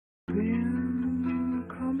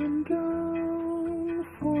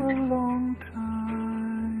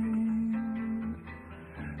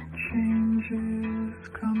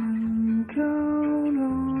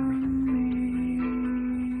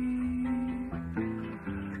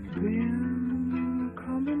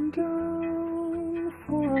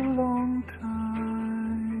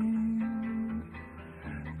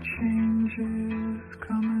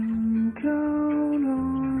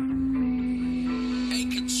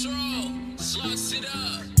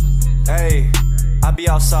Hey, I be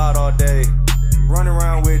outside all day, running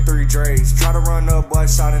around with 3 Drakes. Try to run up, but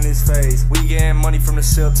shot in his face. We getting money from the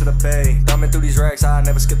SIP to the bay. Thumbing through these racks, I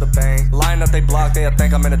never skip the bank. Line up, they block, they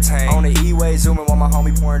think I'm in a tank. On the E-way, zooming while my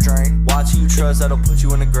homie pouring drink. Watch who you trust, that'll put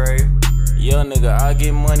you in the grave. Yeah, nigga, I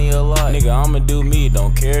get money a lot. Nigga, I'ma do me,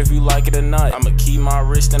 don't care if you like it or not. I'ma keep my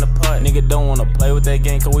wrist in the pot. Nigga don't wanna play with that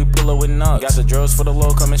game, cause we pull up with nuts. Got the drugs for the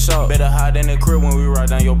low coming short. Better hide in the crib when we ride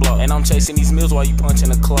down your block. And I'm chasing these meals while you punching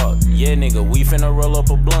the clock. Yeah, nigga, we finna roll up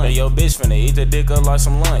a blunt. And your bitch finna eat the dick up like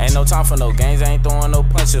some lunch. Ain't no time for no games, I ain't throwing no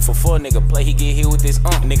punches. For 4 nigga play, he get hit with this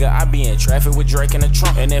Nigga, I be in traffic with Drake in the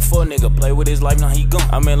trunk. And that 4 nigga play with his life, now he gone.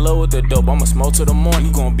 I'm in love with the dope, I'ma smoke till the morning.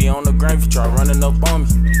 You gon' be on the ground if you try running up on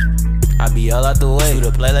me. I be all out the way, shoot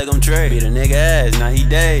a play like I'm Trey. Beat a nigga ass, now he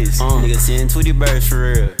dazed. Nigga sitting Tweety birds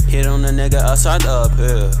for real. Hit on the nigga outside the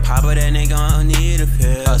uphill. Pop of that nigga, I don't need a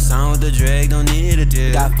pill. A sound with the drag, don't need a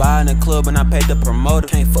deal. Got 5 in the club and I paid the promoter.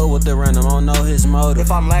 Can't fuck with the random, I don't know his motive.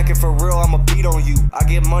 If I'm lacking for real, I'ma beat on you. I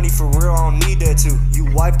get money for real, I don't need that too. You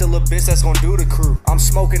wife the little bitch that's gon' do the crew. I'm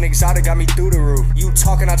smoking exotic, got me through the roof. You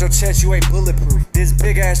talking out your chest, you ain't bulletproof. This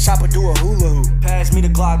big ass chopper do a hula hoop. Pass me the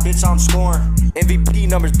Glock, bitch, I'm scoring. MVP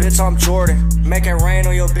numbers, bitch, I'm Jordan. Making rain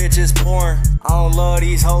on your bitch is pouring. I don't love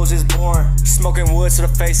these hoes, it's boring. Smoking wood to the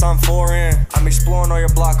face, I'm foreign. I'm exploring on your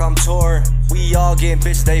block, I'm touring. We all getting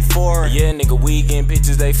bitches, they foreign. Yeah, nigga, we getting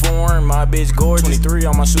bitches, they foreign. My bitch gorgeous. 23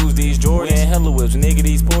 on my shoes, these Jordans. We in hella whips, nigga,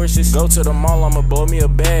 these Porsches. Go to the mall, I'ma blow me a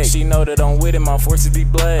bag. She know that I'm with it, my forces be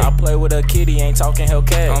black. I play with a kitty, ain't talking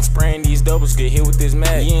Hellcat. I'm spraying these doubles, get hit with this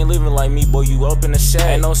mag. You ain't living like me, boy, you up in the shack.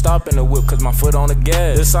 Ain't no stopping the whip, cause my foot on the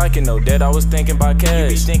gas. The psychic know that I was thinking about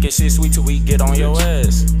cash. You be thinking shit sweet till we get on your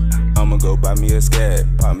ass. I'ma go buy me a scat,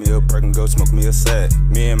 pop me a perk and go smoke me a sack.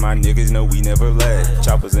 Me and my niggas know we never lack.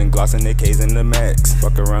 Choppers and gloss and the K's and the Max.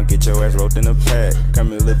 Fuck around, get your ass rolled in a pack. Come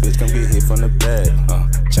here, little bitch, come get hit from the back.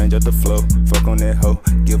 Change up the flow, fuck on that hoe.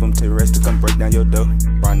 Give them to rest to come break down your dough.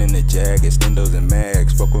 Run in the Jag, extendos and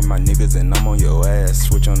mags. Fuck with my niggas and I'm on your ass.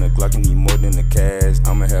 Switch on the Glock and need more than the cash.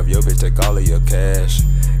 I'ma have your bitch take all of your cash.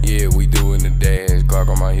 Yeah, we doing the dash. Glock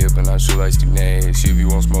on my hip and I shoot like Steve Nash. If you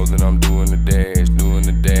want smoke, then I'm doing the dash. Doing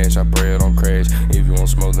the dash, I pray it don't crash. If you want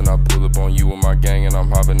smoke, then I pull up on you with my gang and I'm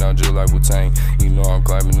hopping out just like Wu-Tang. You know I'm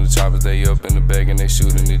climbing the choppers, they up in the bag and they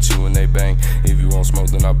shooting at you and they bang. If you want smoke,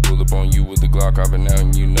 then I pull up on you with the Glock hopping out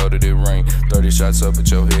and you know that it rain. 30 shots up at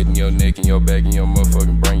your head and your neck and your back and your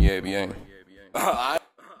motherfucking brain, yeah, yeah.